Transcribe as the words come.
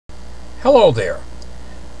Hello there.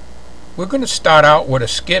 We're going to start out with a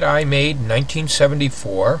skit I made in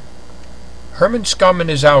 1974, Hermon Scum in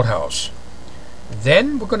his outhouse.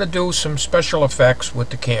 Then we're going to do some special effects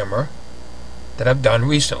with the camera that I've done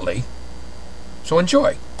recently. So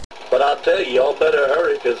enjoy. But I'll tell you, y'all better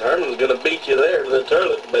hurry, because Hermon's going to beat you there to the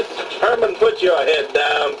toilet. But Hermon, put your head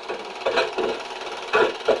down.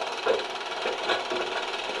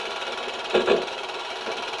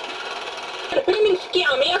 Hermon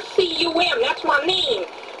Scum, S-C-U-M, that's my name.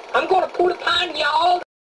 I'm going to put it on y'all.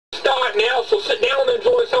 Start now, so sit down and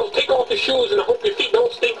enjoy yourselves. Take off your shoes, and I hope your feet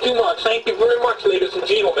don't stink too much. Thank you very much, ladies and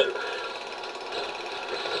gentlemen.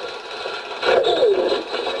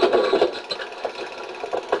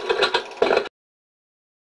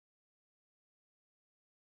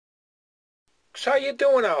 So how you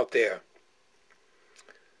doing out there?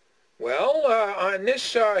 Well, on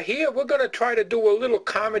this here, we're going to try to do a little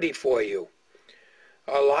comedy for you.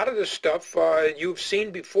 A lot of the stuff you've seen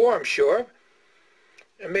before, I'm sure.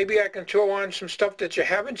 And maybe I can throw on some stuff that you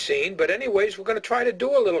haven't seen. But anyways, we're going to try to do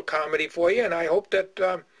a little comedy for you, and I hope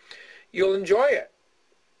that you'll enjoy it.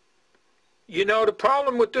 You know, the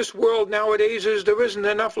problem with this world nowadays is there isn't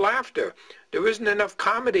enough laughter. There isn't enough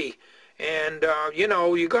comedy. And, you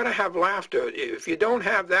know, you got to have laughter. If you don't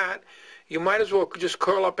have that, you might as well just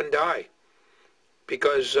curl up and die.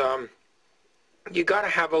 Because you got to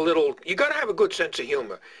have a good sense of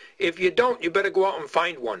humor. If you don't, you better go out and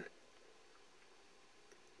find one.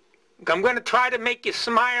 I'm going to try to make you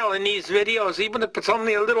smile in these videos, even if it's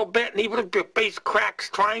only a little bit, and even if your face cracks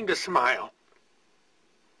trying to smile.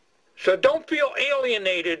 So don't feel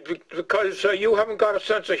alienated because you haven't got a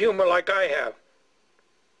sense of humor like I have.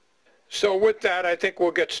 So with that, I think we'll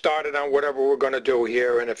get started on whatever we're going to do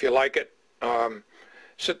here. And if you like it,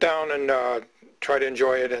 sit down and try to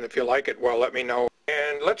enjoy it. And if you like it, well, let me know.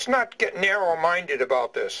 And let's not get narrow-minded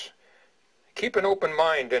about this. Keep an open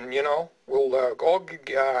mind, and, you know, we'll all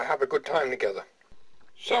have a good time together.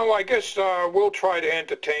 So I guess we'll try to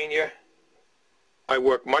entertain you. I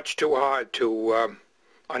work much too hard to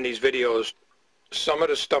on these videos. Some of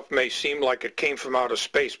the stuff may seem like it came from outer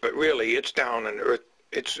space, but really it's down on Earth.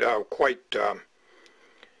 It's quite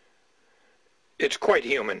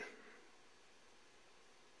human.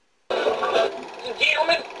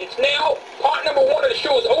 Gentlemen, it's now part number 1 of the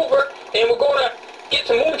show is over, and we're going to get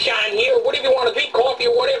some moonshine here, whatever you want to drink, coffee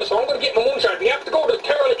or whatever. So I'm going to get my moonshine. If you have to go to the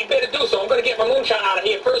toilet, you better do so. I'm going to get my moonshine out of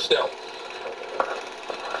here first, though.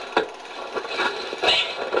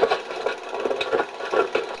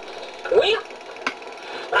 Well,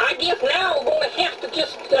 I guess now we're going to have to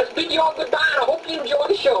just bid you all goodbye, and I hope you enjoy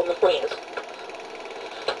the show, my friends.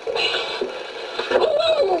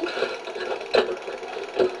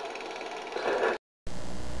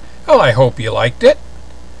 Well, I hope you liked it.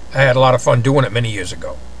 I had a lot of fun doing it many years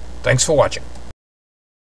ago. Thanks for watching.